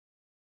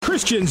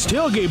Christian's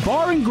Tailgate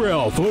Bar and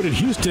Grill, voted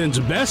Houston's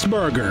best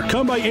burger.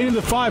 Come by any of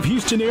the 5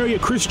 Houston area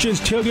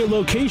Christian's Tailgate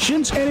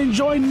locations and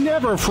enjoy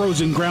never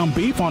frozen ground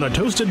beef on a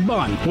toasted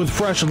bun with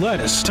fresh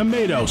lettuce,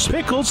 tomatoes,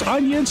 pickles,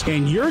 onions,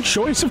 and your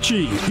choice of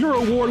cheese. Your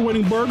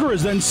award-winning burger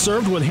is then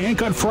served with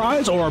hand-cut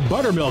fries or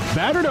buttermilk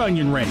battered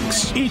onion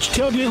rings. Each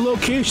tailgate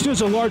location is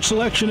a large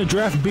selection of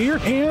draft beer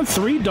and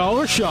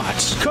 $3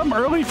 shots. Come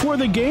early for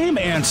the game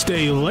and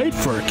stay late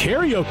for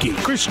karaoke.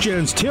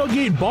 Christian's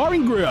Tailgate Bar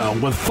and Grill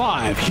with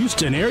 5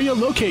 Houston area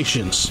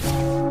locations.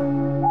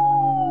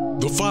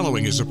 The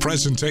following is a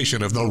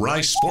presentation of the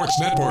Rice Sports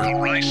Network. The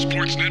Rice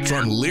Sports Network.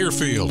 From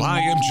Learfield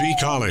IMG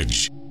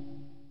College.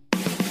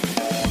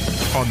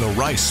 On the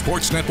Rice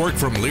Sports Network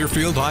from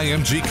Learfield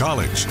IMG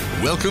College.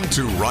 Welcome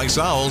to Rice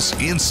Owls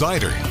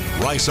Insider.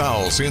 Rice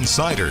Owls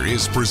Insider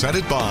is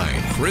presented by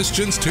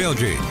Christian's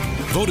Tailgate,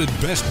 voted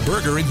best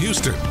burger in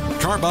Houston.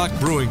 Carbach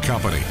Brewing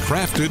Company,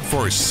 crafted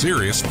for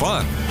serious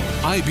fun.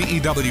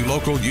 IBEW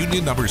Local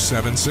Union number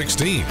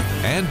 716.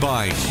 And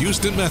by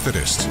Houston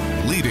Methodist,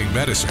 leading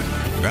medicine.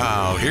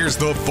 Now, here's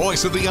the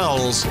voice of the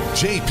Owls,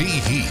 JP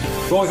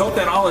Heath. Well, we hope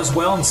that all is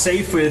well and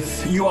safe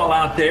with you all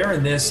out there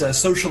in this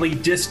socially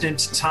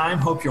distant time.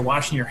 Hope you're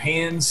washing your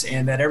hands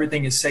and that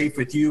everything is safe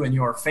with you and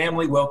your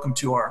family. Welcome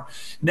to our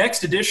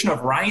next edition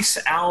of Rice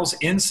Owls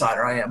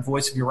Insider. I am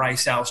voice of your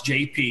Rice Owls,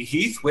 JP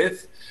Heath,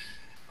 with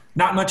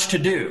not much to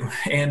do.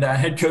 And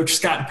head coach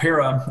Scott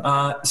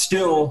Pera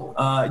still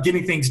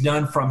getting things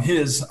done from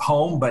his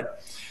home.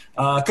 But,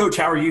 Coach,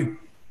 how are you?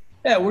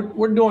 Yeah,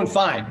 we're doing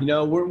fine. You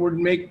know, we're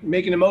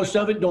making the most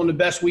of it, doing the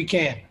best we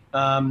can.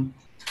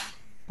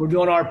 We're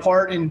doing our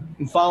part in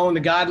following the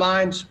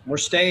guidelines. We're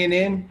staying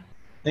in.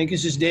 I think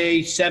this is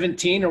day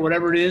 17 or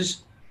whatever it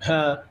is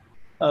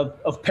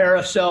of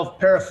Pera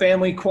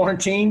family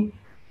quarantine.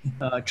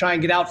 Try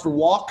and get out for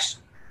walks,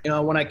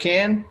 when I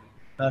can.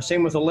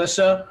 Same with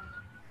Alyssa.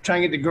 Try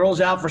and get the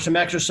girls out for some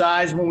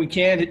exercise when we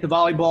can, hit the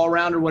volleyball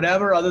around or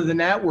whatever. Other than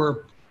that,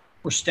 we're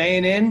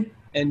staying in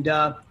and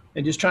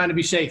just trying to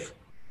be safe.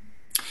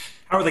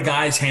 How are the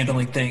guys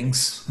handling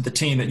things, the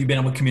team that you've been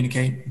able to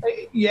communicate?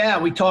 Yeah,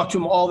 we talk to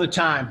them all the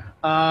time.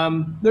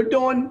 They're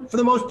doing, for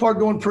the most part,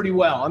 doing pretty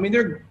well. I mean,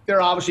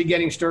 they're obviously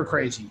getting stir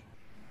crazy.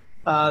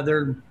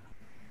 They're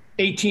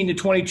 18 to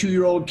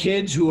 22-year-old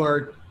kids who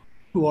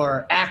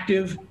are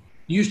active,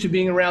 used to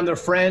being around their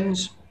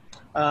friends,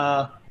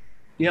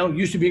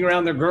 used to being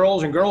around their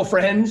girls and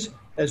girlfriends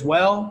as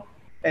well.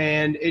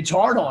 And it's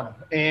hard on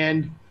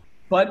them.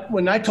 But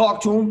when I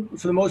talk to them,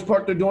 for the most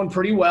part, they're doing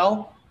pretty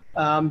well.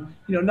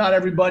 Not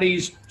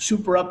everybody's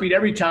super upbeat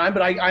every time,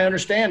 but I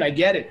understand. I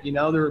get it.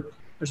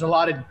 There's a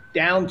lot of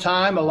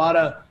downtime, a lot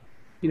of,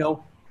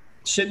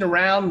 sitting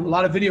around, a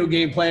lot of video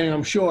game playing,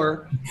 I'm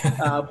sure.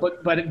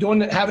 But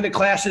having the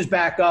classes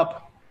back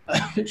up,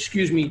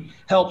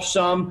 helps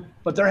some,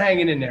 but they're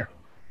hanging in there.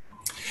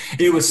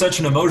 It was such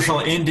an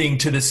emotional ending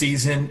to the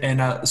season.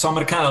 And so I'm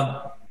going to kind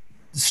of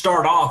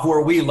start off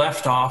where we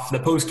left off, the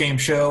post-game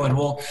show, and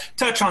we'll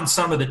touch on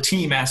some of the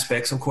team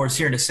aspects, of course,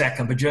 here in a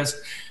second. But just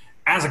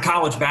as a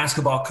college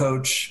basketball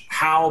coach,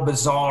 how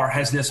bizarre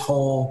has this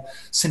whole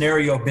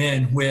scenario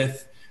been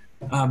with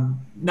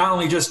not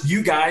only just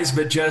you guys,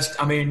 but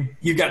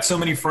you've got so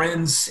many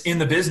friends in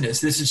the business.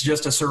 This is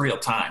just a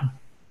surreal time.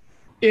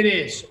 It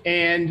is.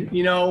 And,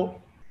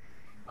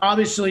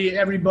 obviously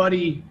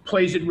everybody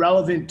plays it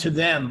relevant to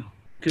them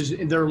because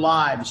in their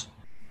lives.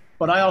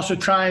 But I also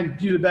try and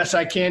do the best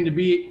I can to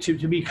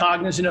be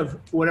cognizant of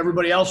what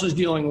everybody else is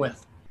dealing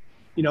with,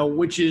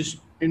 which is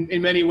in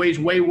many ways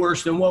way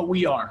worse than what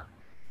we are.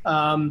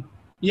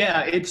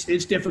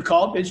 It's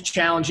difficult, it's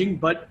challenging,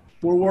 but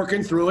we're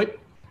working through it.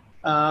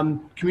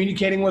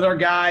 Communicating with our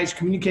guys,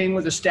 communicating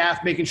with the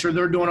staff, making sure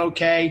they're doing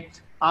okay.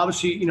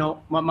 Obviously,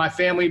 my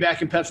family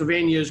back in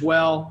Pennsylvania as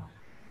well.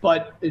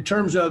 But in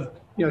terms of,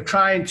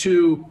 trying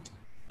to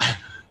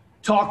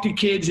talk to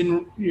kids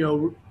and,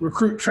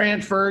 recruit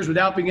transfers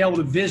without being able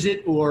to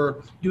visit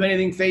or do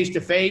anything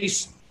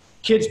face-to-face,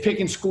 kids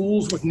picking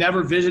schools with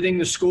never visiting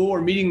the school or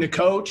meeting the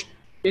coach,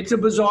 it's a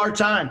bizarre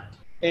time.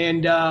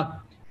 And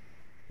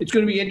it's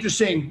going to be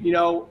interesting,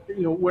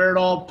 where it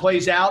all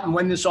plays out and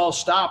when this all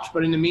stops.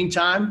 But in the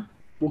meantime,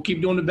 we'll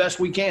keep doing the best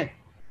we can.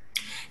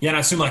 Yeah, and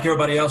I assume like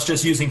everybody else,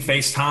 just using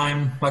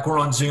FaceTime, like we're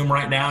on Zoom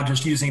right now,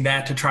 just using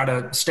that to try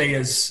to stay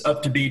as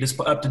up to date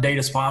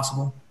as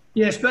possible.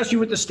 Yeah, especially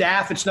with the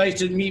staff. It's nice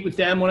to meet with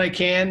them when I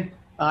can.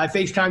 I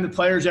FaceTime the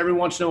players every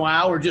once in a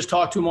while or just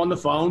talk to them on the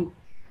phone.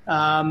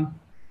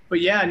 But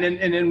yeah, and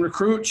then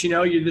recruits,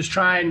 you're just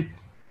trying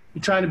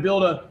to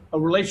build a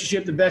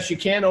relationship the best you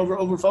can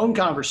over phone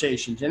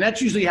conversations. And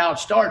that's usually how it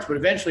starts, but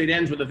eventually it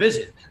ends with a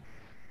visit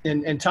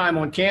and time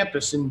on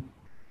campus. And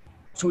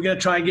so we got to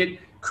try and get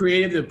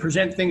creative to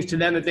present things to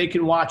them that they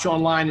can watch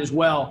online as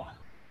well.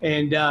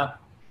 And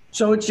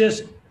so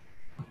it's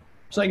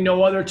like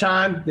no other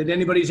time that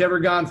anybody's ever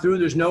gone through.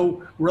 There's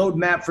no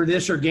roadmap for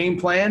this or game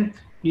plan.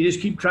 You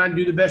just keep trying to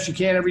do the best you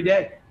can every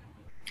day.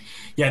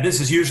 Yeah,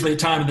 this is usually a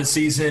time of the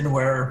season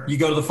where you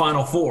go to the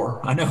Final Four.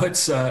 I know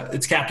it's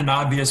Captain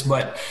Obvious,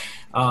 but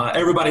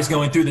everybody's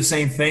going through the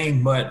same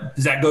thing, but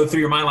does that go through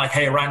your mind like,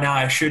 hey, right now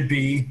I should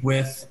be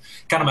with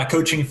kind of my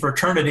coaching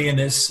fraternity in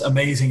this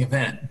amazing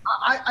event?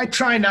 I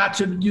try not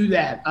to do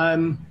that.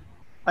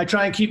 I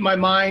try and keep my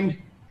mind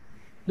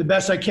the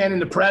best I can in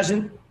the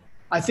present.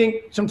 I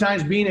think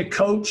sometimes being a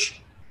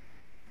coach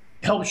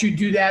helps you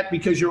do that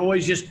because you're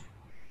always just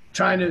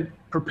trying to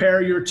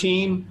prepare your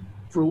team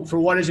for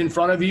what is in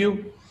front of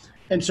you.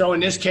 And so in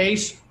this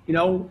case,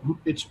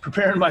 it's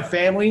preparing my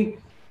family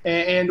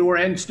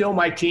and still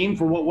my team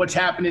for what's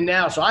happening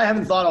now. So I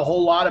haven't thought a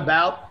whole lot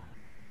about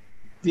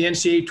the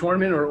NCAA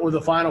tournament or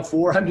the Final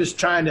Four. I'm just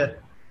trying to,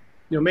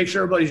 make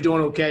sure everybody's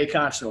doing okay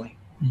constantly.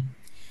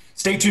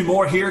 Stay tuned,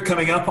 more here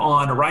coming up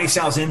on Rice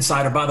Owls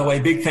Insider. By the way,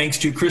 big thanks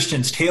to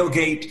Christian's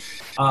Tailgate.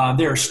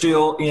 They're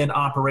still in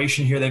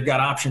operation here. They've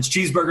got options: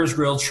 cheeseburgers,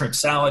 grilled shrimp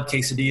salad,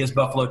 quesadillas,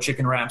 buffalo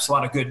chicken wraps, a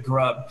lot of good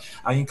grub.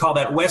 You can call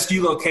that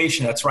Westview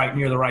location. That's right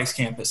near the Rice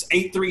campus,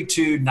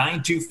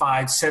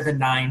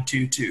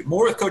 832-925-7922.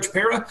 More with Coach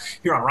Pera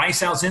here on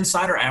Rice Owls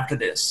Insider after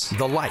this.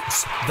 The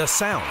lights, the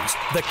sounds,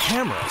 the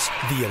cameras,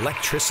 the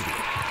electricity.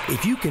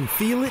 If you can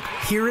feel it,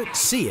 hear it,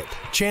 see it,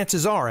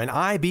 chances are an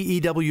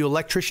IBEW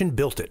electrician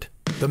built it.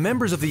 The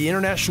members of the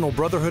International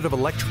Brotherhood of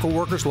Electrical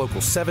Workers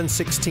Local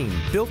 716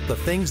 built the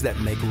things that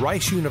make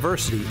Rice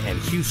University and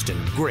Houston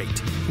great.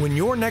 When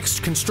your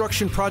next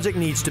construction project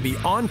needs to be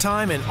on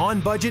time and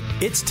on budget,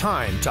 it's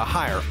time to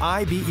hire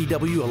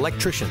IBEW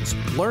electricians.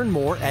 Learn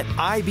more at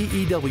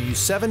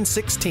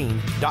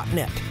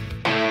IBEW716.net.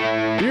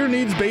 Beer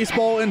needs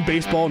baseball and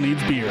baseball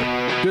needs beer.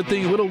 Good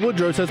thing Little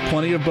Woodrow's has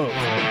plenty of both.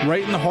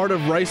 Right in the heart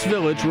of Rice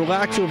Village,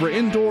 relax over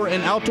indoor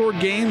and outdoor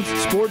games,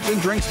 sports,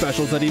 and drink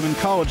specials that even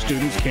college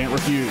students can't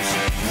refuse.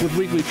 With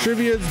weekly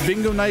trivias,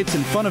 bingo nights,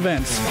 and fun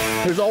events,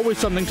 there's always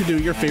something to do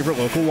at your favorite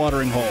local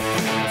watering hole.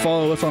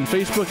 Follow us on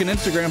Facebook and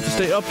Instagram to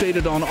stay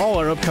updated on all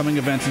our upcoming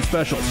events and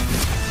specials.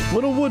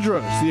 Little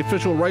Woodrow's, the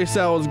official Rice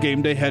Owls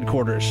game day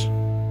headquarters.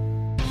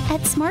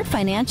 At Smart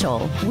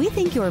Financial, we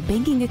think your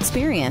banking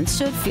experience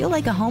should feel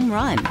like a home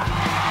run.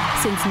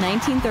 Since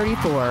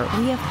 1934,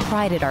 we have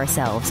prided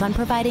ourselves on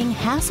providing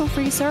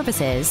hassle-free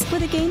services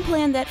with a game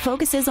plan that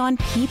focuses on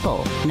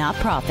people, not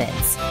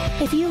profits.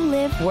 If you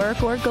live,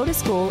 work, or go to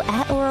school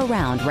at or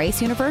around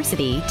Rice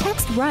University,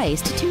 text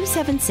RICE to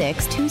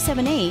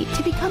 276-278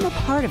 to become a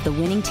part of the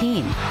winning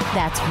team.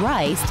 That's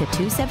RICE to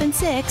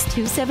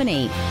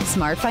 276-278.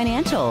 Smart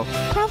Financial,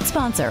 proud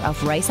sponsor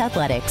of Rice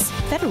Athletics,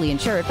 federally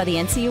insured by the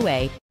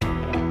NCUA.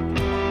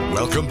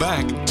 Welcome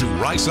back to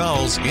Rice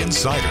Owls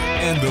Insider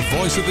and the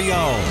voice of the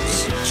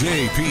Owls,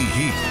 JP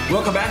Heath.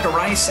 Welcome back to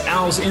Rice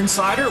Owls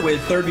Insider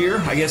with third year,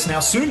 I guess now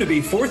soon to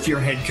be fourth year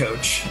head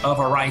coach of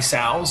our Rice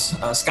Owls,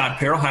 Scott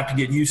Pera. Have to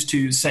get used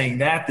to saying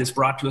that. This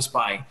brought to us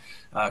by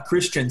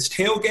Christian's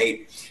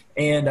Tailgate.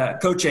 And,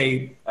 Coach,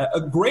 a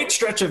great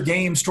stretch of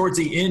games towards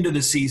the end of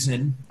the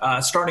season,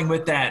 starting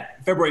with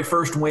that February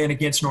 1st win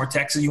against North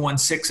Texas. You won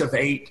 6 of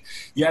 8.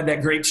 You had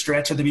that great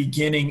stretch at the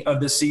beginning of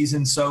the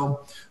season.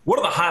 So what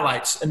are the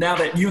highlights? And now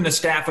that you and the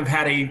staff have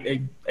had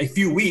a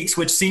few weeks,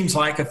 which seems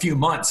like a few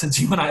months since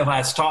you and I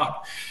last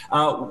talked,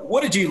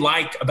 what did you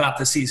like about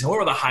the season? What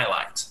were the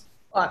highlights?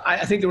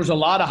 I think there was a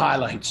lot of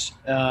highlights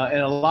and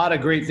a lot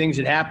of great things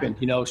that happened,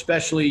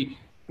 especially,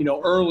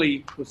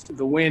 early with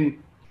the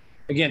win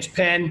against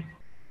Penn.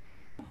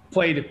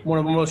 Played one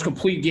of the most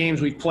complete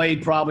games we've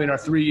played probably in our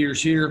 3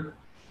 years here.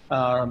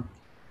 The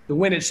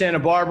win at Santa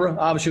Barbara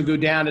obviously will go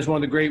down as one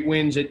of the great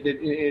wins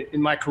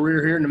in my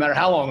career here, no matter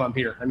how long I'm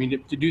here. I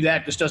mean, to do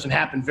that just doesn't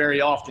happen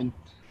very often.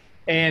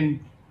 And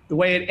the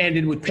way it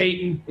ended with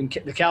Peyton and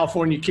the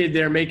California kid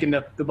there making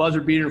the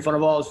buzzer beater in front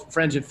of all his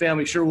friends and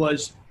family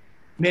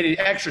made it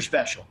extra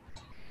special.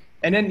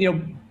 And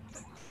then,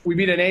 we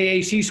beat an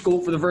AAC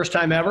school for the first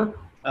time ever,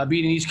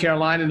 beating East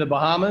Carolina in the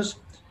Bahamas.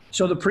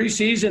 So the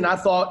preseason, I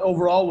thought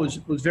overall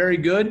was very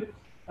good.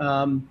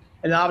 And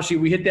obviously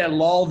we hit that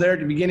lull there at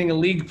the beginning of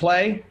league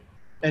play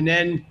and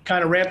then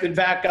kind of ramped it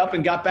back up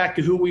and got back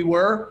to who we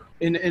were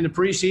in the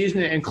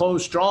preseason and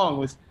closed strong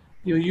with,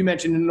 you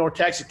mentioned the North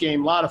Texas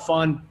game, a lot of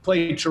fun,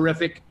 played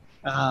terrific.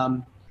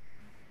 And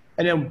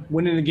then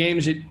winning the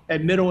games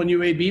at Middle and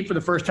UAB for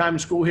the first time in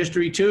school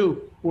history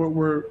too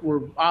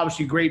were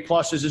obviously great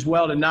pluses as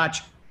well to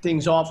notch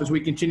things off as we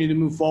continue to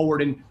move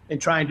forward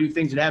and try and do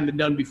things that haven't been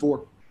done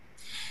before.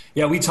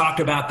 Yeah, we talked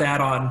about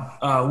that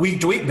on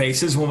week-to-week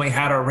basis when we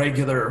had our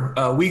regular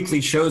weekly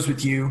shows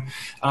with you.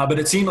 But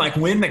it seemed like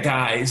when the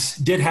guys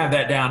did have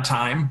that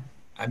downtime,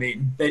 I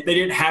mean, they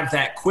didn't have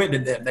that quit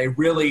in them. They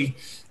really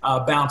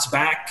bounced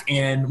back.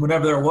 And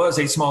whenever there was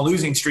a small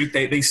losing streak,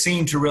 they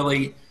seemed to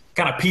really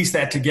kind of piece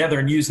that together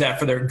and use that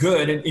for their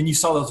good. And you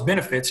saw those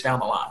benefits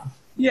down the line.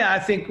 Yeah, I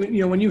think,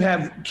 when you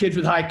have kids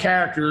with high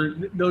character,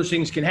 those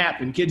things can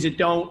happen. Kids that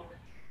don't,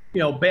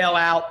 bail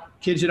out.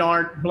 Kids that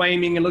aren't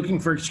blaming and looking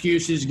for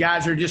excuses,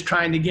 guys are just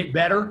trying to get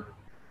better.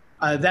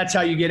 That's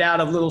how you get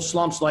out of little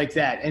slumps like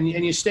that. And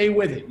you stay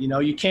with it.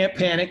 You can't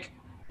panic.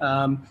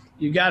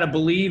 You got to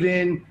believe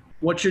in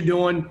what you're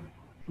doing.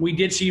 We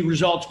did see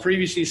results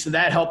previously, so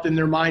that helped in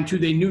their mind too.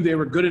 They knew they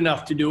were good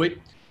enough to do it.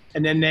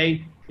 And then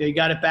they they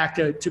got it back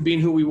to being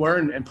who we were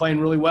and playing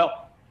really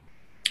well.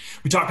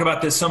 We talked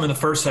about this some in the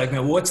first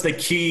segment. What's the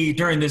key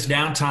during this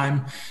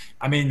downtime?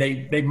 I mean,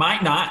 they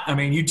might not. I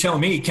mean, you tell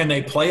me, can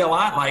they play a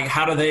lot? Like,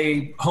 how do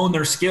they hone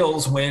their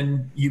skills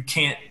when you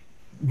can't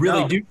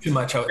really do too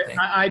much, I would think?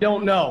 I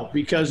don't know,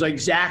 because like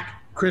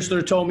Zach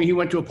Chrysler told me he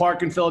went to a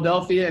park in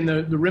Philadelphia and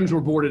the rims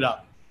were boarded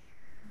up.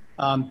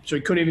 So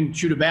he couldn't even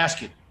shoot a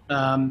basket.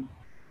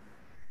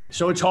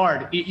 So it's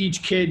hard.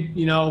 Each kid,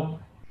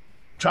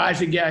 tries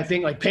to get, I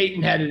think like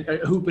Peyton had a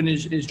hoop in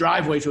his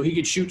driveway so he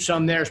could shoot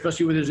some there,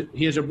 especially with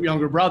he has a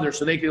younger brother,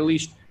 so they could at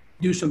least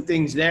do some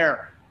things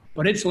there.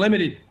 But it's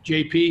limited,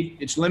 JP.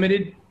 It's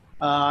limited.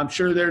 I'm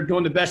sure they're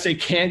doing the best they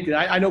can.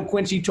 I know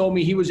Quincy told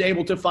me he was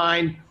able to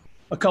find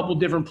a couple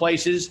different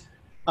places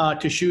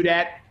to shoot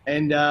at,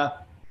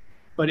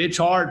 but it's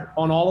hard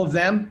on all of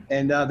them,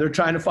 and they're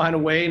trying to find a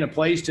way and a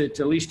place to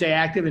at least stay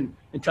active and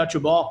touch a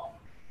ball.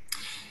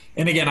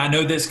 And again, I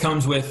know this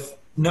comes with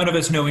none of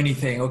us know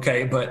anything,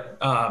 okay, but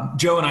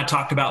Joe and I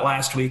talked about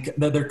last week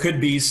that there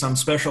could be some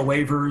special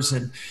waivers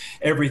and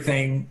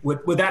everything.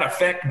 Would that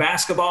affect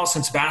basketball,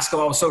 since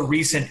basketball is so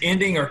recent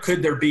ending, or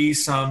could there be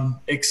some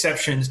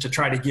exceptions to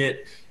try to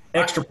get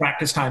extra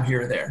practice time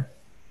here or there?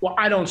 Well,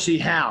 I don't see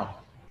how.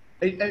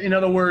 In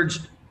other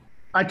words,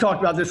 I talked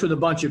about this with a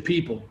bunch of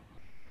people.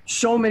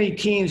 So many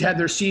teams had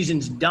their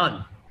seasons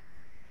done,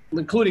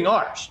 including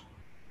ours.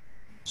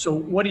 So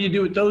what do you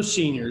do with those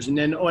seniors? And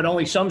then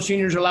only some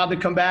seniors are allowed to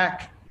come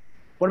back?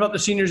 What about the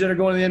seniors that are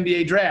going to the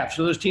NBA draft?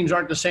 So those teams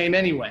aren't the same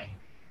anyway.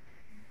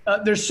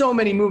 There's so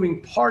many moving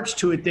parts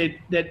to it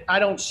that I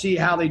don't see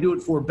how they do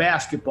it for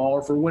basketball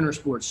or for winter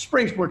sports.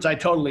 Spring sports, I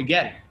totally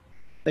get it.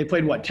 They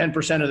played,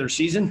 10% of their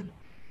season?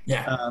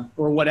 Yeah.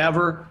 Or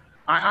whatever.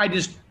 I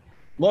just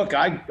 – look,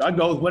 I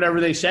go with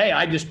whatever they say.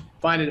 I just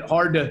find it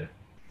hard to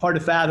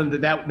fathom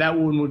that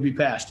one would be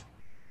passed.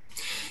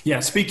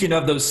 Yeah, speaking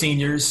of those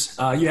seniors,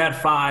 you had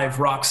 5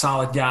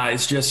 rock-solid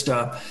guys. Just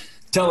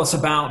tell us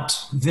about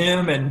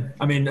them. And,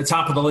 I mean, the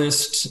top of the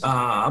list,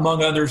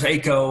 among others,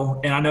 Aiko,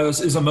 and I know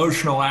is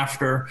emotional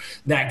after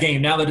that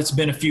game. Now that it's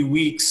been a few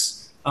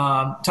weeks,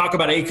 talk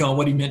about Aiko and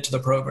what he meant to the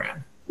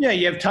program. Yeah,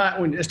 you have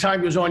time. As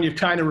time goes on, you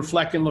kind of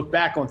reflect and look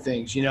back on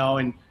things,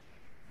 and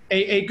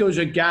Aiko's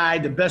a guy.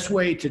 The best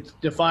way to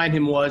define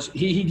him was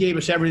he gave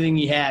us everything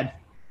he had,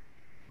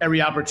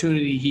 every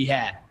opportunity he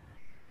had.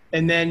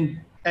 And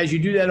then as you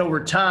do that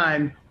over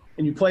time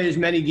and you play as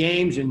many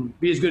games and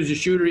be as good as a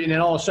shooter, and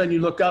then all of a sudden you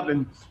look up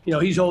and,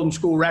 he's holding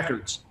school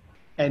records.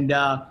 And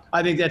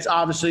I think that's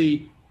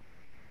obviously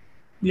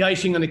the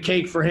icing on the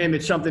cake for him.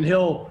 It's something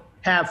he'll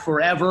have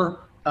forever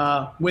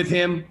with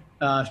him,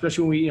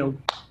 especially when we,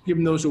 give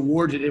him those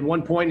awards at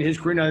one point in his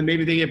career. Now,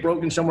 maybe they get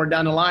broken somewhere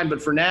down the line,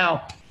 but for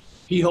now,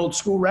 he holds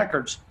school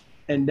records.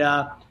 And,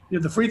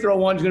 the free throw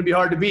one's going to be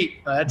hard to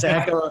beat. That's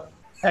a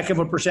heck of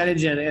a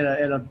percentage and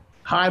a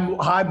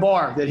high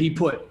bar that he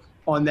put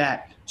on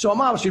that. So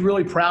I'm obviously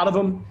really proud of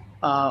him.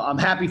 I'm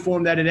happy for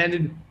him that it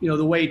ended,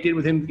 the way it did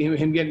with him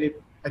getting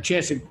a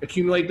chance to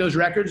accumulate those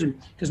records, and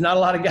because not a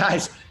lot of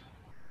guys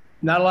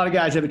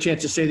have a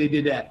chance to say they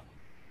did that.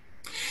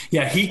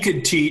 Yeah, he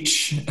could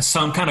teach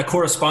some kind of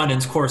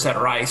correspondence course at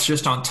Rice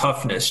just on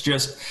toughness.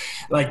 Just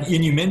like,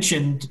 and you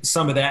mentioned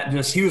some of that.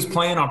 Just he was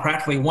playing on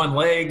practically one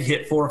leg,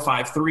 hit 4 or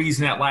 5 threes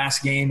in that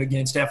last game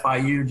against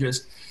FIU.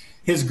 Just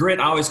his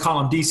grit, I always call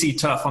him DC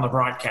Tough on the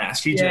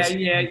broadcast.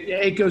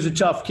 Aiko's a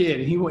tough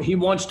kid. He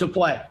wants to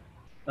play.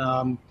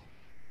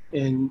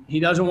 And he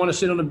doesn't want to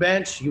sit on the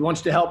bench. He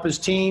wants to help his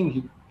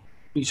team.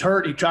 He's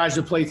hurt. He tries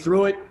to play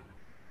through it.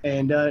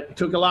 And it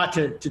took a lot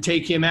to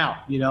take him out,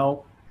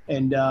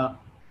 And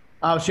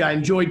obviously I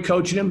enjoyed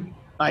coaching him.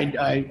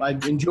 I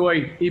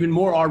enjoy even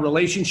more our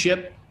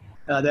relationship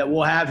that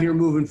we'll have here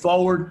moving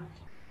forward.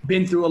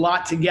 Been through a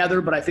lot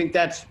together, but I think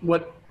that's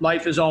what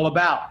life is all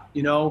about,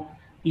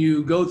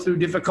 You go through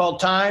difficult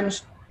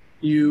times.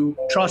 You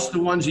trust the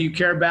ones that you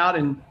care about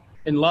and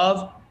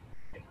love.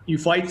 You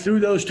fight through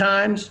those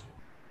times.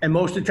 And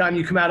most of the time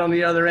you come out on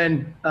the other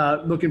end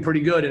looking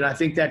pretty good. And I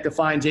think that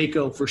defines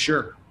Aiko for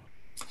sure.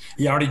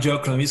 Yeah, I already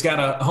joked with him. He's got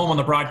a home on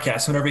the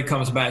broadcast. Whenever he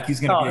comes back, he's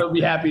going to he'll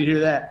be happy to hear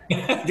that.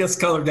 Guest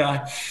color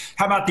guy.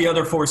 How about the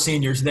other 4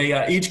 seniors?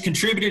 They each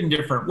contributed in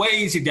different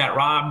ways. You've got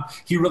Rob.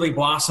 He really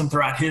blossomed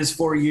throughout his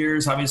 4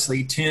 years.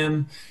 Obviously,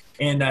 Tim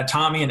and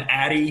Tommy and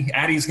Addie.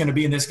 Addie's going to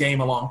be in this game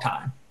a long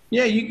time.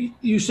 Yeah,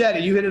 you said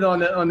it. You hit it on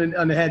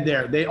the head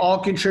there. They all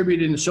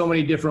contributed in so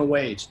many different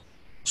ways.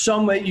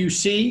 Some that you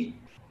see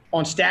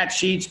on stat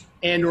sheets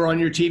and or on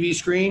your TV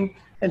screen,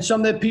 and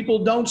some that people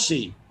don't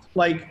see,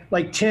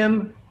 like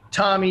Tim,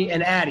 Tommy,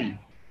 and Addie,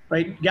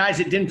 right? Guys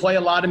that didn't play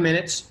a lot of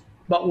minutes,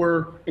 but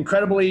were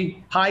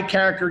incredibly high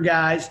character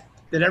guys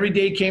that every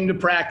day came to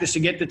practice to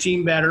get the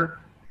team better,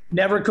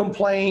 never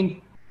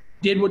complained,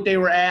 did what they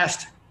were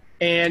asked,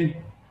 and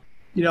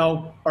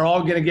are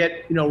all going to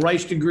get,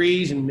 Rice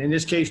degrees. And in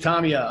this case,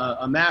 Tommy,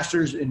 a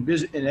master's in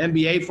an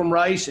MBA from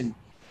Rice.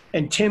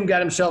 And Tim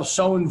got himself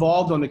so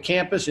involved on the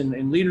campus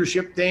and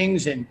leadership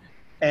things.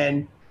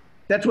 And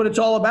that's what it's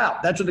all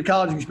about. That's what the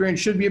college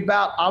experience should be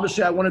about.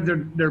 Obviously, I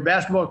wanted their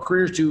basketball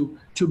careers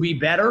to be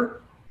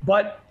better.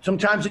 But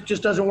sometimes it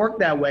just doesn't work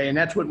that way, and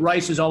that's what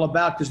Rice is all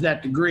about, is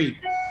that degree.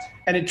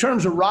 And in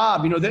terms of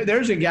Rob,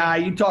 there's a guy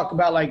you talk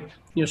about, like,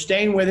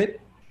 staying with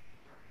it,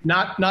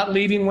 not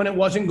leaving when it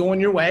wasn't going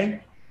your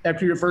way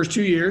after your first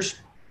 2 years,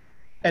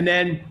 and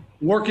then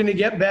working to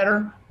get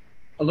better,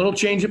 a little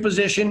change of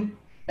position,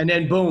 and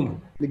then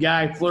boom, the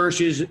guy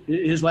flourishes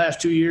his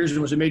last 2 years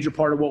and was a major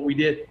part of what we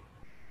did.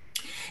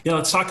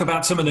 Let's talk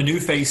about some of the new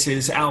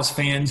faces Owls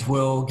fans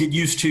will get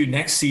used to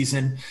next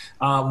season.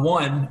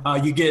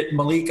 You get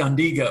Malik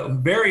Undigo.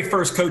 Very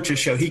first coaches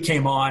show he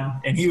came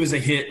on, and he was a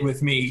hit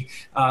with me.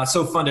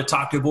 So fun to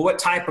talk to. But what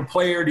type of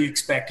player do you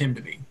expect him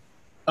to be?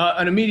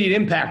 An immediate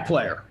impact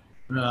player.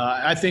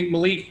 I think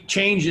Malik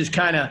changes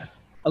kind of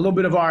a little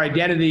bit of our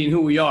identity and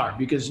who we are,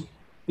 because,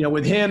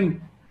 with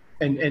him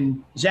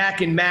and Zach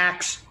and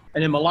Max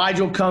and then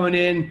Maligel coming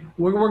in,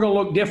 we're going to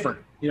look different.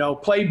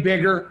 Play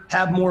bigger,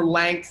 have more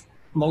length.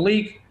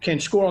 Malik can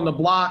score on the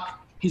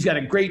block. He's got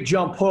a great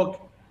jump hook.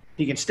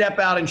 He can step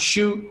out and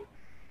shoot.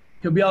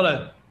 He'll be able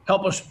to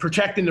help us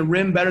protecting the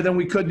rim better than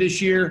we could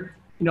this year.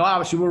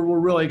 Obviously, we're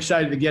really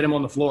excited to get him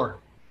on the floor.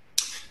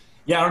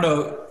 Yeah, I don't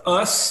know.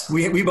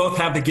 We both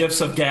have the gifts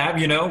of gab.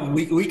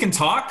 We can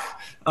talk,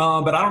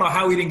 but I don't know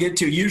how we didn't get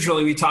to.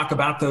 Usually we talk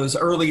about those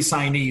early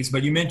signees,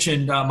 but you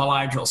mentioned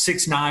Maligel,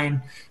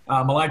 6'9",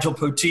 Maligel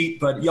Poteet,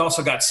 but you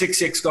also got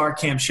 6'6" guard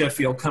Cam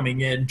Sheffield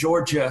coming in.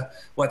 Georgia,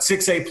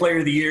 6A player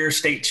of the year,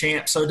 state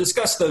champ. So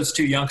discuss those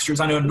two youngsters.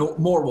 I know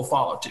more will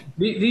follow too.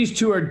 These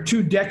two are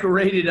two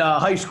decorated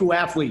high school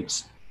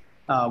athletes,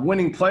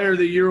 winning player of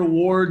the year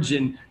awards,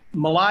 and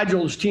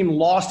Maligel's team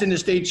lost in the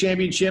state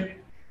championship.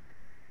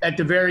 At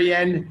the very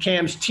end,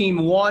 Cam's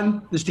team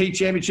won the state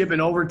championship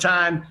in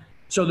overtime.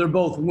 So they're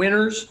both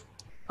winners.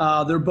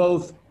 They're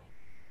both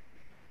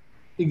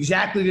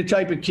exactly the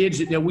type of kids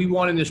that we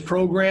want in this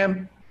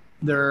program.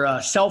 They're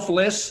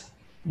selfless.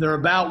 They're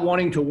about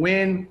wanting to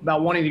win,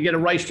 about wanting to get a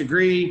Rice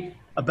degree,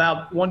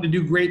 about wanting to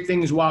do great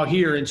things while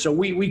here. And so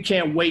we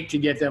can't wait to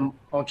get them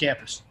on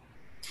campus.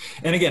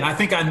 And again, I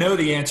think I know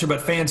the answer, but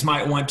fans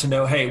might want to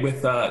know, hey,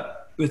 with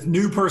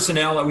new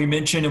personnel that we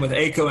mentioned and with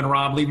Aiko and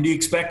Rob leaving, do you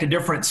expect a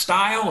different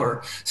style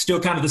or still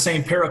kind of the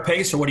same Pera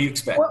pace, or what do you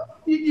expect? Well,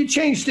 you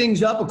change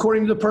things up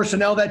according to the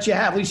personnel that you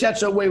have. At least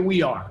that's the way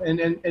we are.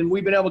 And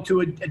we've been able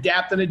to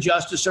adapt and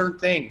adjust to certain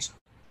things.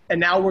 And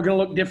now we're going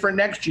to look different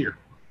next year.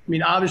 I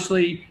mean,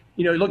 obviously,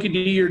 look at the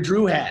year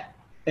Drew had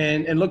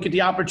and look at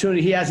the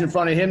opportunity he has in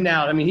front of him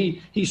now. I mean,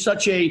 he's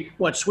such a,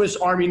 Swiss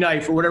Army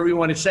knife or whatever you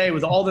want to say,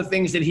 with all the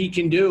things that he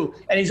can do.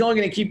 And he's only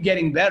going to keep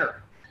getting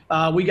better.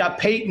 We got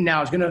Peyton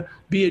now, is going to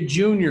be a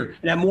junior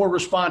and have more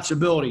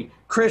responsibility.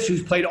 Chris,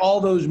 who's played all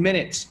those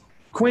minutes.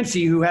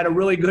 Quincy, who had a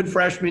really good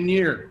freshman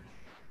year.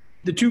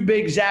 The two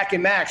big, Zach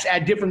and Max,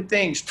 add different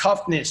things: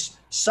 toughness,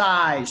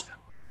 size,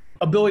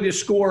 ability to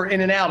score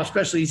in and out,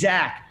 especially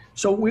Zach.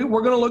 So we're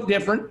going to look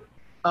different.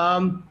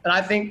 And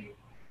I think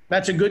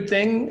that's a good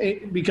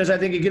thing, because I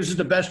think it gives us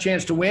the best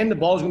chance to win. The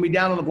ball's going to be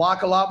down on the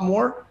block a lot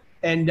more.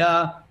 And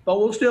but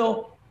we'll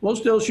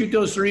still shoot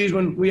those threes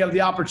when we have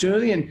the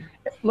opportunity. And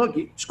look,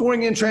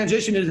 scoring in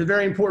transition is a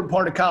very important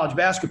part of college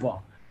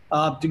basketball.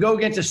 To go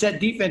against a set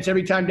defense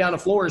every time down the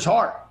floor is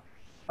hard.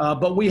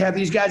 But we have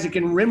these guys that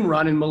can rim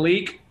run in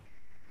Malik,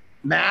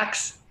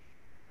 Max,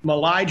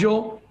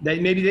 Maligel.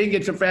 Maybe they can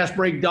get some fast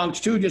break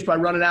dunks too, just by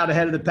running out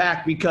ahead of the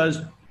pack,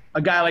 because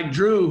a guy like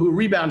Drew, who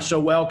rebounds so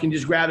well, can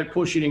just grab it,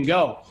 push it, and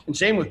go. And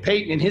same with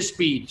Peyton and his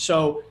speed.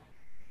 So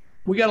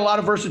we got a lot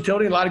of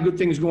versatility, a lot of good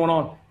things going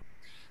on.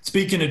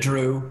 Speaking of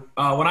Drew,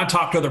 when I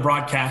talked to other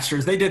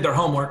broadcasters, they did their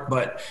homework,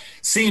 but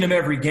seeing him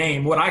every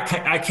game, what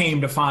I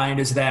came to find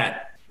is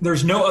that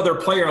there's no other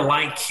player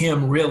like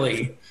him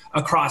really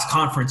across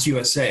Conference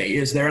USA,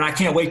 is there? And I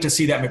can't wait to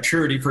see that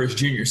maturity for his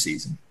junior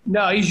season.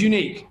 No, he's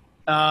unique.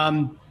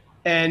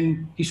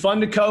 And he's fun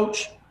to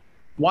coach.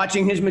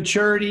 Watching his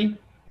maturity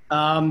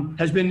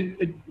has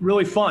been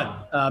really fun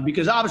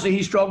because obviously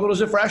he struggled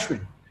as a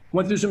freshman,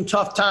 went through some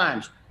tough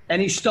times,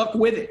 and he stuck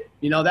with it.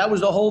 That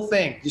was the whole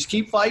thing. Just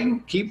keep fighting.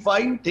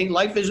 Think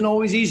life isn't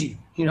always easy,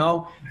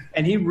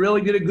 and he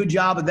really did a good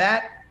job of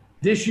that.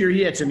 This year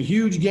he had some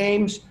huge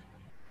games.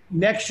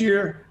 Next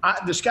year,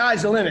 the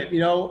sky's the limit.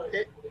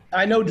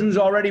 I know Drew's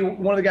already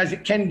one of the guys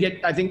that can get,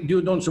 I think,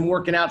 doing some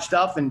working out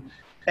stuff, and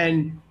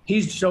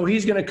he's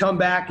going to come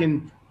back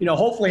and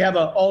hopefully have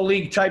an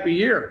all-league type of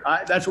year.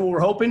 That's what we're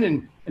hoping,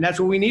 and that's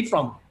what we need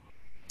from him.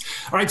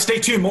 All right, stay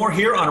tuned. More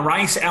here on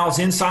Rice Owls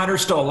Insider.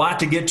 Still a lot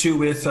to get to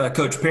with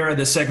Coach Pera.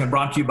 This segment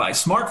brought to you by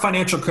Smart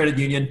Financial Credit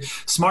Union.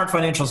 Smart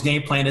Financial's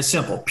game plan is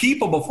simple.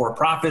 People before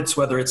profits,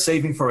 whether it's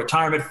saving for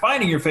retirement,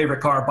 finding your favorite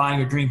car, buying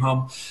your dream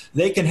home,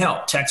 they can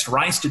help. Text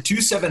RICE to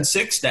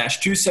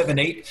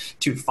 276-278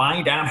 to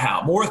find out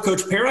how. More with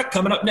Coach Pera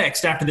coming up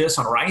next after this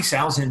on Rice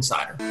Owls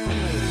Insider.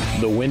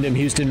 The Wyndham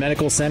Houston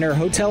Medical Center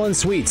Hotel and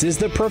Suites is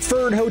the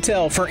preferred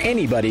hotel for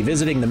anybody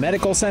visiting the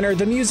Medical Center,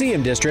 the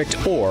Museum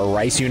District, or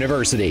Rice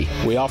University.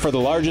 We offer the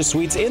largest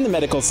suites in the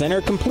Medical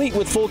Center, complete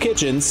with full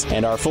kitchens,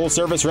 and our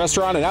full-service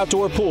restaurant and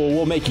outdoor pool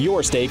will make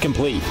your stay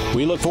complete.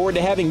 We look forward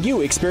to having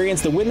you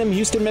experience the Wyndham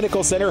Houston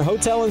Medical Center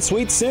Hotel and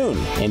Suites soon.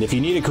 And if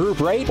you need a group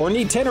rate or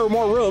need 10 or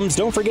more rooms,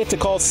 don't forget to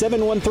call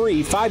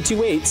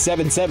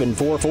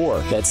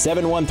 713-528-7744. That's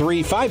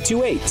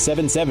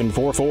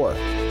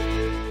 713-528-7744.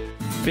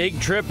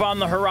 Big trip on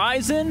the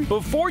horizon?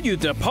 Before you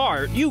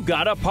depart, you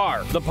gotta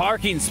park. The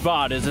parking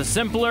spot is a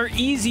simpler,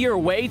 easier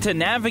way to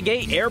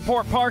navigate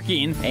airport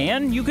parking,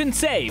 and you can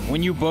save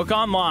when you book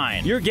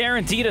online. You're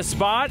guaranteed a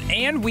spot,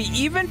 and we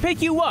even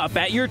pick you up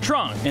at your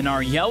trunk in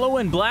our yellow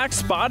and black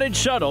spotted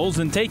shuttles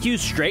and take you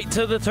straight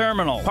to the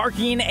terminal.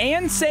 Parking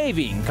and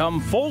saving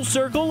come full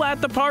circle at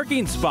the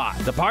parking spot.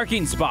 The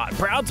Parking Spot,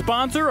 proud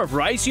sponsor of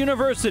Rice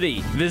University.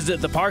 Visit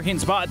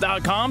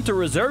theparkingspot.com to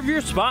reserve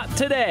your spot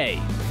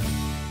today.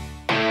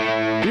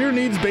 Beer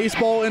needs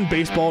baseball, and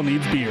baseball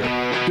needs beer.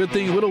 Good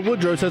thing Little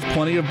Woodrow's has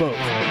plenty of both.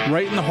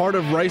 Right in the heart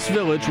of Rice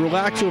Village,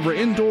 relax over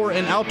indoor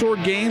and outdoor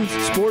games,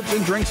 sports,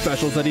 and drink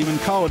specials that even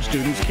college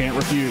students can't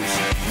refuse.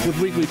 With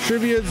weekly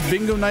trivias,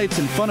 bingo nights,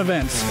 and fun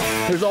events,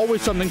 there's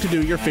always something to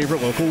do at your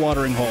favorite local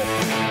watering hole.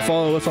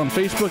 Follow us on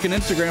Facebook and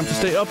Instagram to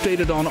stay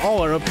updated on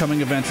all our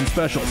upcoming events and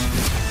specials.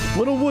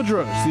 Little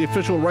Woodrow's, the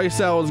official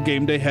Rice Owls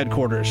game day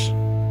headquarters.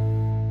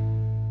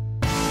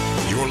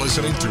 You're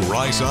listening to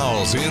Rice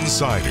Owls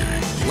Insider.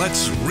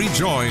 Let's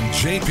rejoin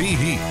JP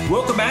Heath.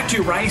 Welcome back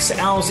to Rice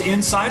Owls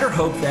Insider.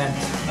 Hope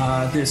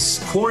that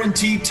this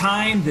quarantine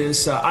time,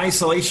 this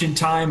isolation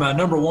time,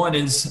 number one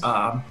is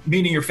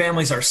meaning your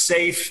families are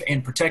safe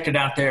and protected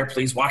out there.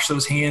 Please wash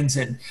those hands.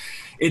 And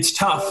it's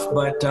tough,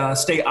 but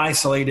stay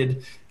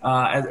isolated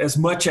as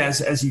much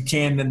as you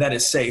can, then that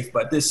is safe.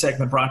 But this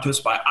segment brought to us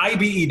by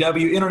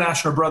IBEW,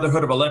 International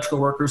Brotherhood of Electrical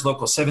Workers,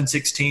 Local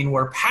 716,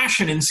 where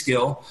passion and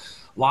skill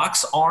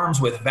locks arms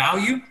with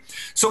value.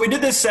 So we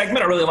did this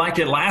segment. I really liked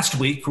it last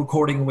week,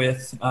 recording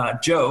with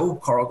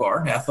Joe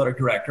Carlgard, athletic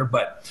director,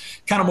 but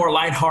kind of more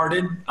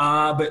lighthearted.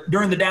 But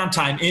during the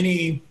downtime,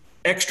 any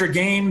extra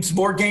games,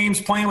 board games,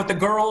 playing with the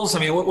girls? I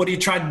mean, what do you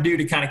try to do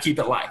to kind of keep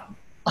it light?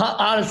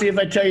 Honestly, if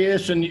I tell you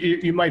this, and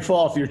you might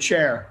fall off your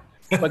chair,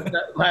 but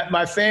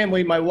my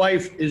family, my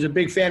wife is a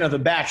big fan of The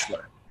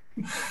Bachelor,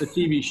 the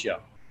TV show.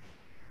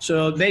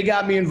 So they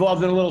got me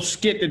involved in a little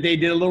skit that they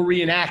did, a little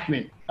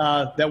reenactment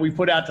that we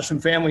put out to some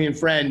family and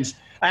friends.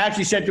 I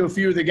actually sent to a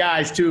few of the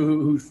guys,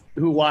 too,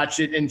 who watched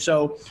it. And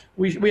so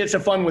we had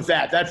some fun with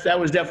that. That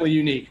was definitely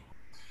unique.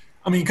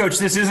 I mean, Coach,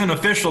 this isn't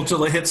official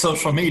till it hits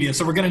social media,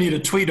 so we're going to need a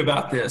tweet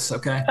about this,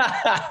 okay?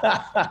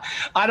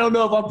 I don't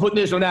know if I'm putting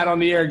this one out on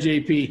the air,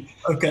 JP.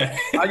 Okay.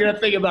 I got to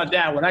think about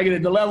that one.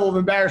 The level of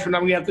embarrassment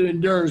I'm going to have to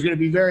endure is going to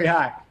be very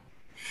high.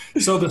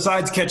 So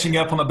besides catching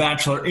up on The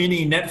Bachelor,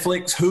 any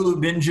Netflix, Hulu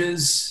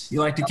binges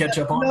you like to catch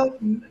up on? No,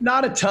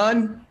 not a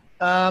ton.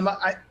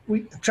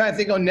 We try to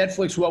think on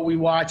Netflix what we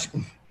watch.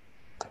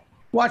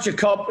 Watch a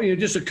couple,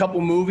 just a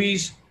couple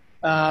movies.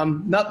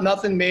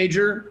 Nothing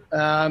major.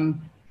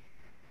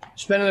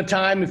 Spending the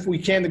time, if we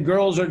can. The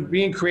girls are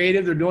being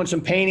creative. They're doing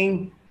some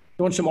painting,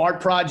 doing some art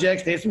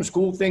projects. They have some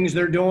school things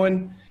they're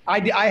doing.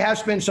 I have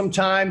spent some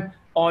time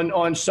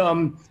on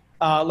some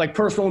like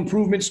personal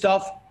improvement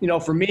stuff.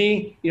 For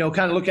me, kind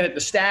of looking at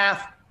the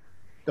staff,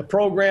 the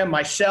program,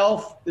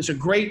 myself. It's a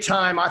great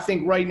time, I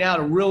think, right now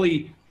to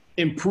really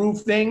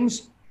improve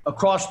things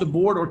across the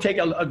board, or take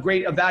a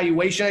great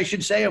evaluation, I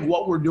should say, of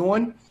what we're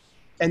doing.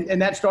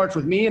 And that starts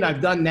with me, and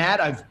I've done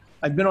that.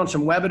 I've been on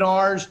some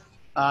webinars.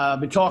 I've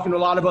been talking to a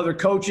lot of other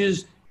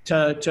coaches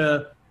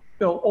to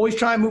always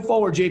try and move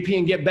forward, JP,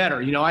 and get better.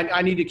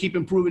 I need to keep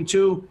improving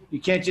too. You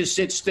can't just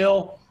sit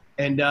still.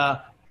 And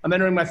I'm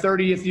entering my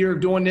 30th year of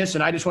doing this,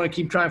 and I just want to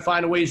keep trying to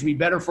find ways to be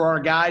better for our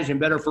guys and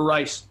better for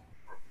Rice.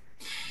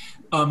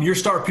 Your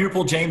star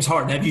pupil, James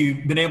Harden, have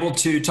you been able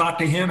to talk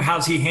to him?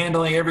 How's he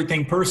handling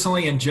everything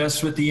personally and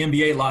just with the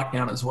NBA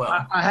lockdown as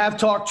well? I have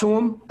talked to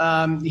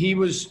him. He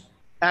was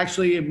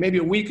actually maybe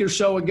a week or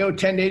so ago,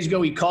 10 days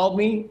ago, he called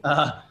me,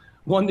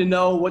 wanted to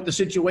know what the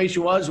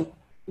situation was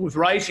with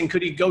Rice and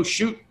could he go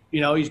shoot.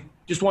 He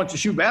just wants to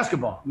shoot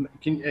basketball,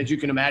 as you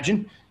can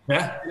imagine.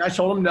 Yeah. And I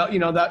told him,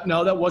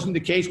 that wasn't the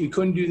case. We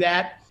couldn't do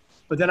that.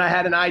 But then I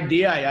had an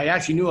idea. I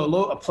actually knew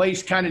a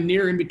place kind of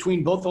near in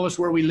between both of us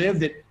where we lived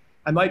that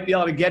I might be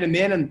able to get him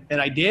in,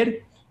 and I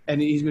did. And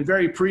he's been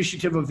very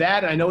appreciative of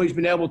that. And I know he's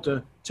been able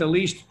to at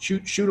least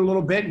shoot a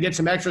little bit and get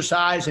some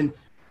exercise. And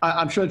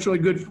I'm sure it's really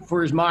good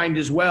for his mind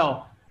as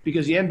well,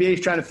 because the NBA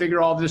is trying to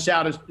figure all of this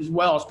out as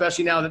well,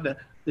 especially now that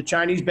the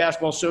Chinese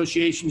Basketball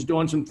Association is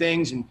doing some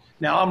things. And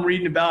now I'm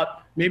reading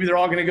about maybe they're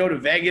all going to go to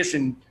Vegas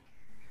and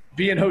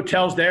be in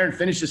hotels there and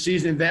finish the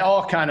season.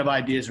 All kind of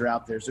ideas are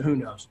out there, so who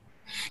knows?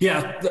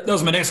 Yeah, that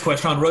was my next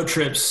question. On road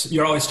trips,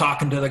 you're always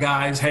talking to the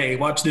guys, hey,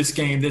 watch this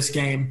game.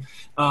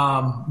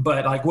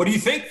 But, what do you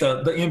think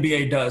the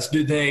NBA does?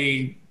 Do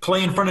they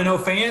play in front of no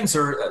fans,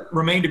 or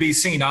remain to be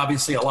seen?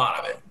 Obviously, a lot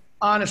of it.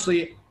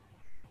 Honestly,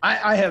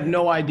 I have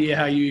no idea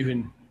how you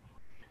even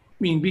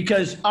mean,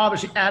 because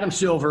obviously Adam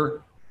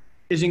Silver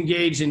is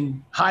engaged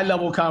in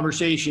high-level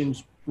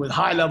conversations with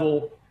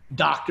high-level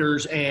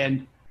doctors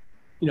and,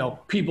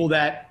 people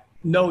that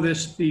know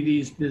this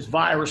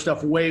virus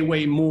stuff way,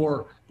 way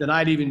more than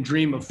I'd even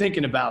dream of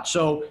thinking about.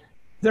 So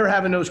they're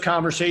having those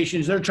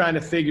conversations. They're trying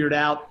to figure it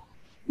out.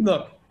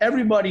 Look,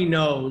 everybody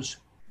knows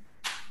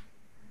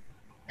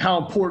how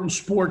important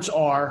sports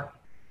are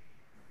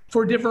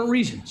for different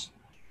reasons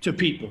to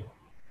people.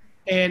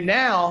 And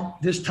now,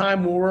 this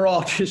time where we're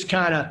all just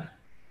kind of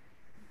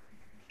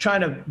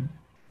trying to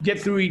get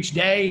through each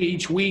day,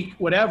 each week,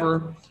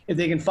 whatever, if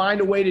they can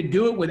find a way to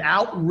do it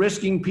without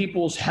risking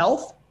people's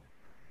health,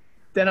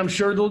 then I'm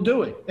sure they'll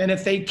do it. And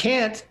if they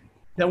can't,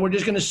 then we're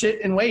just going to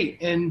sit and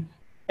wait.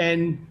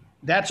 And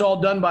that's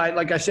all done by,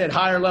 like I said,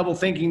 higher level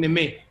thinking than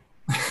me.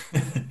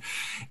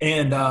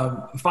 And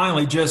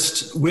finally,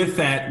 just with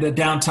that, the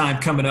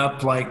downtime coming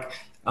up, like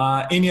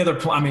any other,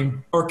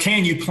 or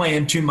can you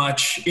plan too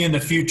much in the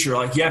future?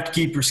 Like you have to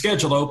keep your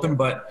schedule open,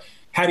 but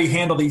how do you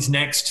handle these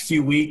next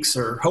few weeks?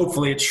 Or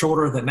hopefully it's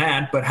shorter than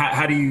that, but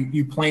how do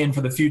you plan for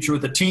the future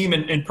with the team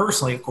and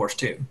personally, of course,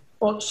 too?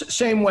 Well,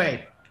 same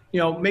way,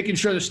 making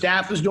sure the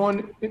staff is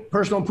doing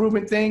personal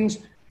improvement things.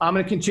 I'm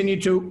going to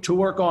continue to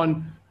work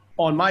on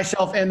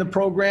myself and the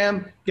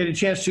program, get a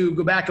chance to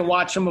go back and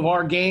watch some of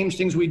our games,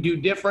 things we do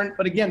different.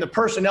 But again, the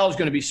personnel is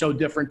going to be so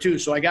different too.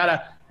 So I got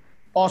to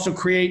also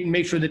create and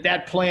make sure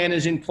that plan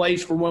is in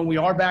place for when we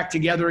are back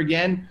together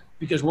again,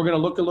 because we're going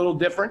to look a little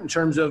different in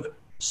terms of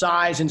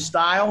size and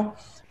style.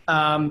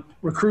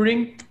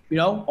 Recruiting,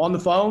 on the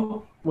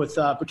phone with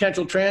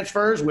potential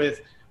transfers,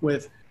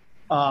 with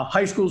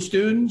high school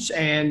students,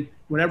 and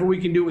whatever we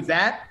can do with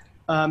that.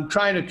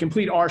 Trying to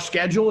complete our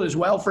schedule as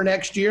well for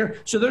next year.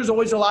 So there's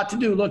always a lot to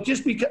do. Look,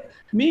 just because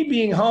me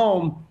being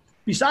home,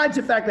 besides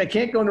the fact that I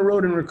can't go on the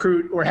road and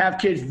recruit or have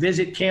kids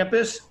visit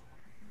campus,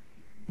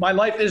 my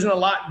life isn't a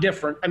lot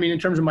different. In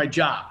terms of my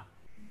job.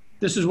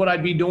 This is what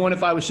I'd be doing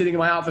if I was sitting in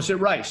my office at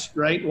Rice,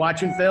 right?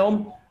 Watching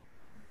film,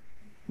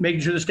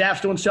 making sure the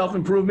staff's doing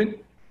self-improvement,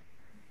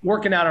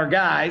 working out our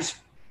guys,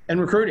 and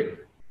recruiting.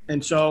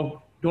 And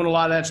so doing a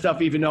lot of that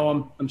stuff, even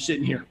though I'm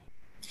sitting here.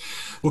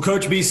 Well,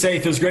 Coach, be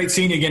safe. It was great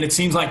seeing you again. It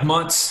seems like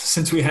months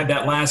since we had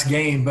that last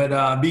game,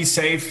 but be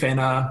safe, and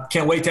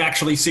can't wait to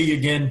actually see you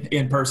again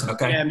in person,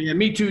 okay? Yeah,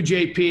 me too,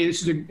 JP.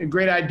 This is a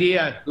great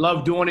idea. I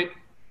love doing it.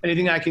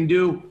 Anything I can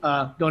do,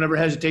 don't ever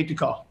hesitate to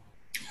call.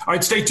 All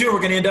right, stay tuned. We're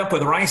going to end up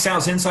with Rice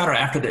Owls Insider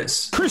after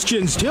this.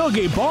 Christian's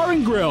Tailgate Bar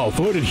and Grill,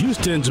 voted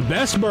Houston's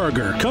best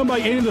burger. Come by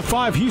any of the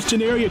 5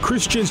 Houston area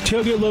Christian's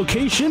Tailgate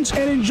locations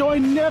and enjoy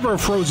never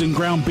frozen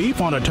ground beef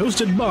on a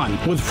toasted bun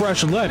with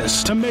fresh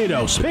lettuce,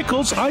 tomatoes,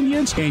 pickles,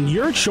 onions, and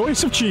your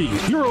choice of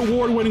cheese. Your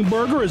award-winning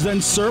burger is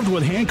then served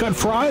with hand-cut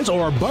fries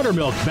or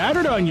buttermilk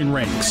battered onion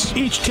rings.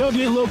 Each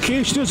tailgate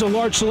location has a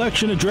large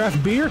selection of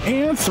draft beer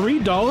and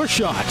 $3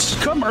 shots.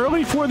 Come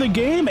early for the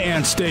game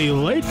and stay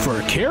late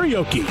for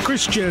karaoke.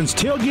 Christian's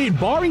Tailgate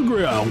Bar and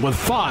Grill with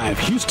 5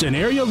 Houston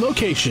area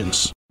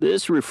locations.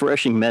 This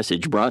refreshing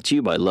message brought to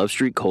you by Love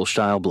Street Cold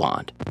Style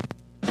Blonde.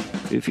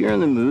 If you're in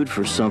the mood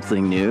for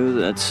something new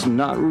that's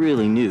not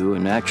really new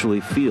and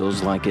actually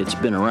feels like it's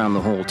been around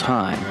the whole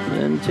time,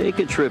 then take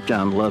a trip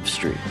down Love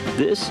Street.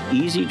 This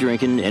easy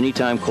drinking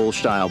anytime Cold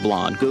Style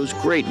Blonde goes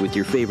great with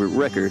your favorite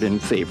record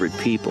and favorite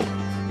people.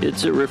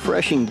 It's a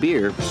refreshing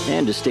beer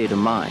and a state of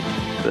mind,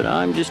 but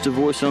I'm just a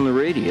voice on the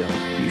radio.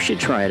 You should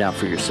try it out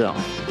for yourself.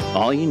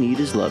 All you need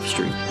is Love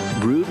Street.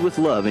 Brewed with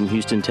love in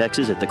Houston,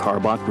 Texas at the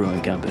Carbach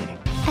Brewing Company.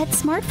 At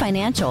Smart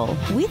Financial,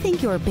 we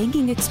think your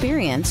banking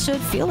experience should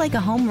feel like a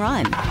home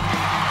run.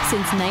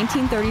 Since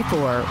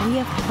 1934, we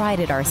have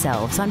prided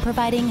ourselves on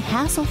providing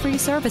hassle-free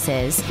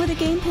services with a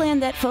game plan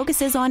that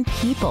focuses on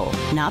people,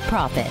 not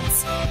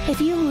profits. If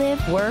you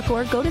live, work,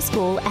 or go to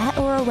school at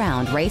or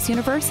around Rice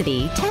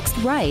University, text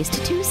RICE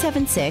to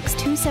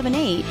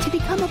 276-278 to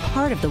become a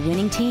part of the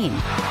winning team.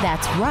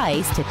 That's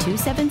RICE to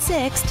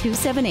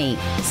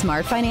 276-278.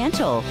 Smart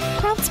Financial,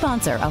 proud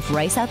sponsor of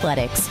Rice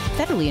Athletics,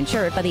 federally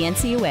insured by the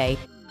NCUA.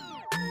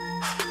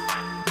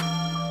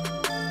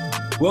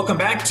 Welcome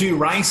back to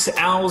Rice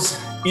Owls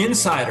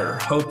Insider.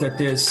 Hope that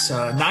this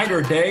night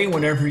or day,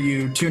 whenever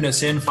you tune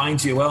us in,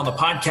 finds you well in the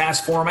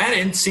podcast format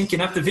and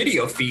syncing up the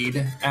video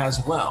feed as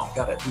well.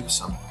 Got to do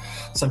some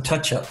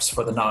touch-ups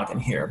for the noggin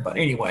here. But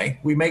anyway,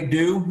 we make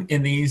do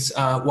in these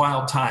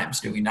wild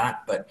times, do we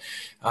not? But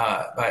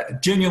I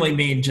genuinely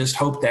mean just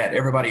hope that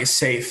everybody is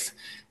safe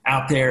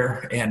out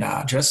there and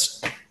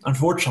just,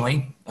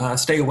 unfortunately,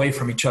 stay away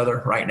from each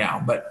other right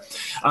now. But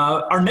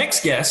our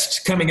next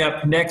guest coming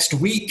up next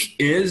week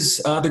is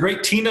the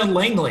great Tina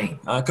Langley.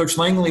 Coach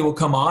Langley will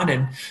come on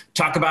and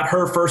talk about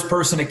her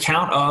first-person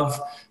account of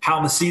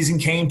how the season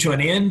came to an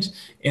end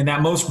in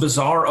that most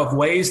bizarre of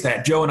ways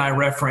that Joe and I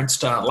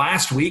referenced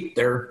last week.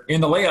 They're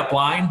in the layup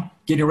line,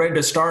 getting ready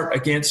to start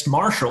against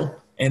Marshall.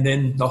 And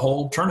then the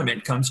whole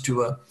tournament comes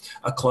to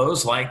a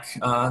close like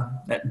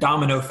that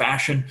domino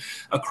fashion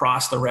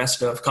across the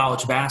rest of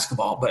college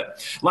basketball.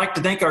 But I'd like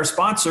to thank our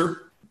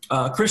sponsor,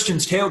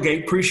 Christian's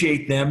Tailgate.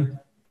 Appreciate them.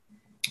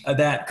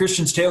 That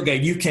Christian's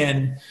Tailgate, you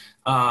can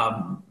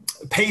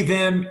pay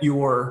them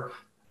your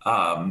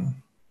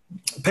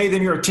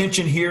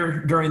attention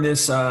here during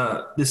this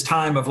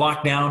time of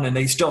lockdown, and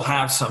they still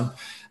have some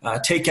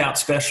takeout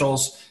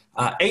specials.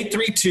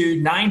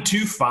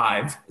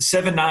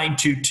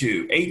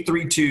 832-925-7922,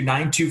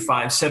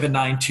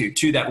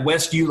 832-925-7922, that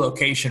West U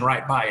location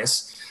right by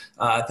us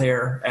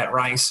there at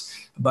Rice.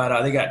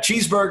 But they got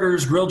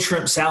cheeseburgers, grilled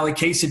shrimp salad,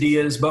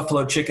 quesadillas,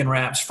 buffalo chicken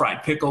wraps,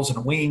 fried pickles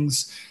and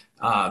wings,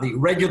 the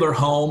regular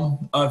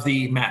home of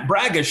the Matt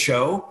Braga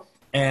Show.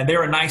 And they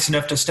were nice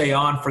enough to stay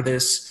on for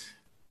this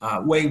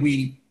way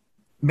we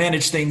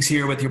manage things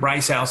here with the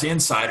Rice Owls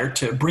Insider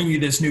to bring you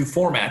this new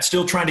format.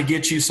 Still trying to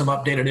get you some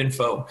updated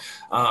info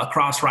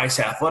across Rice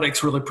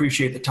Athletics. Really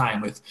appreciate the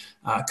time with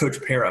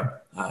Coach Pera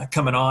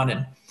coming on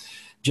and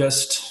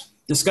just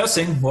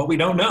discussing what we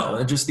don't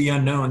know, just the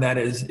unknown that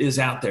is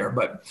out there.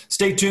 But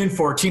stay tuned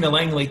for Tina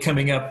Langley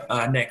coming up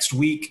next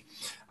week.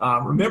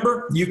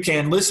 Remember, you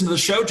can listen to the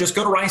show. Just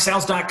go to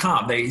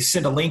ricehouse.com. They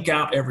send a link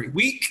out every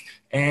week.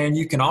 And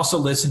you can also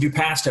listen to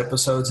past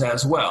episodes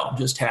as well.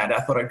 Just had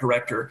Athletic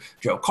Director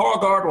Joe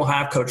Carlgard. We'll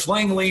have Coach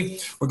Langley.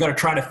 We're going to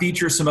try to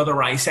feature some other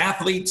Rice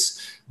athletes,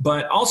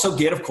 but also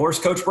get, of course,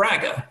 Coach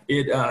Braga.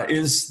 It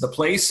is the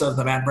place of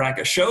the Matt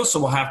Braga Show,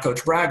 so we'll have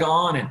Coach Braga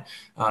on. And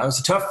it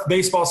was a tough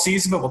baseball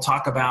season, but we'll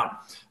talk about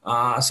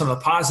some of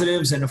the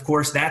positives. And, of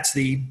course, that's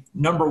the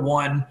number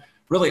one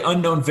really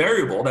unknown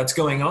variable that's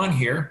going on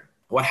here.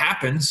 What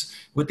happens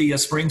with the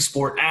spring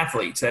sport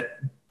athletes that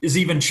has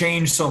even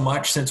changed so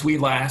much since we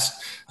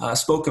last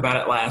spoke about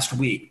it last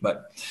week.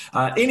 But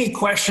any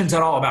questions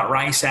at all about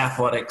Rice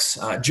Athletics?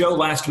 Joe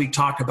last week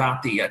talked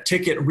about the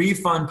ticket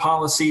refund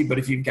policy, but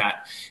if you've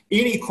got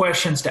any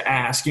questions to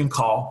ask, you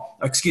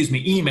can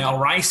email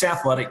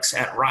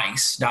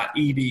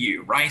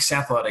riceathletics@rice.edu,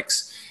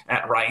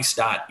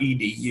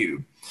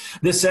 riceathletics@rice.edu.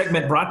 This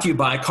segment brought to you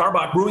by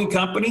Karbach Brewing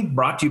Company,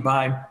 brought to you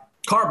by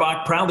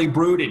Karbach, proudly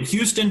brewed in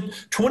Houston,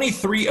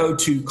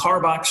 2302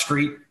 Karbach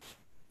Street.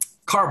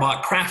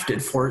 Karbach, crafted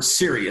for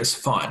serious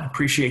fun.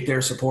 Appreciate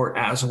their support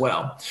as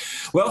well.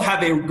 Well,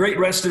 have a great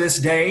rest of this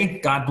day.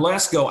 God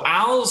bless. Go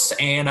Owls,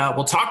 and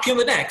we'll talk to you on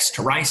the next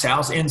Rice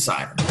Owls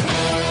Insider.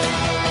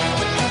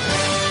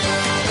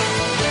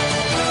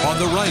 On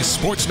the Rice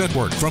Sports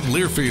Network from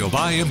Learfield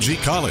IMG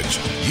College,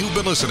 you've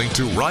been listening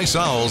to Rice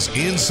Owls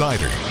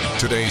Insider.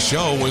 Today's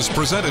show was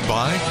presented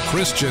by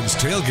Christian's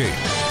Tailgate,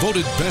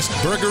 voted best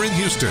burger in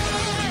Houston.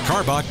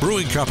 Karbach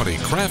Brewing Company,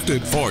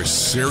 crafted for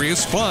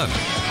serious fun.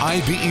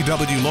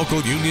 IBEW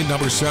Local Union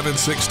number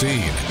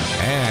 716.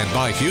 And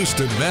by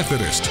Houston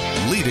Methodist,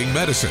 leading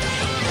medicine.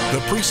 The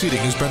preceding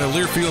has been a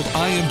Learfield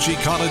IMG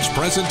College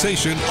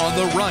presentation on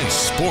the Rice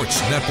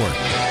Sports Network.